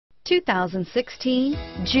2016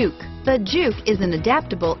 JUKE. The JUKE is an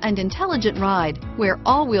adaptable and intelligent ride where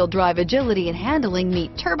all-wheel drive agility and handling meet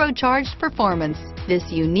turbocharged performance. This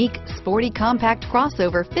unique, sporty compact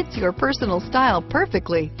crossover fits your personal style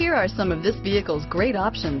perfectly. Here are some of this vehicle's great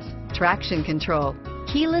options: traction control,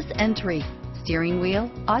 keyless entry, steering wheel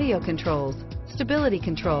audio controls, stability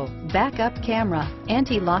control, backup camera,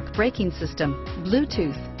 anti-lock braking system,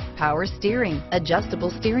 Bluetooth, power steering,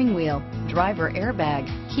 adjustable steering wheel, driver airbag,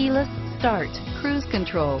 keyless start, cruise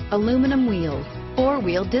control, aluminum wheels,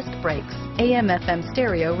 four-wheel disc brakes, AM/FM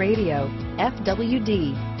stereo radio,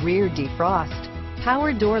 FWD, rear defrost,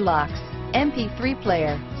 power door locks, MP3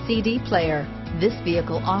 player, CD player. This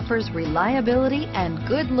vehicle offers reliability and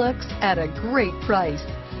good looks at a great price.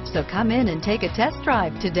 So come in and take a test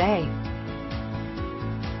drive today.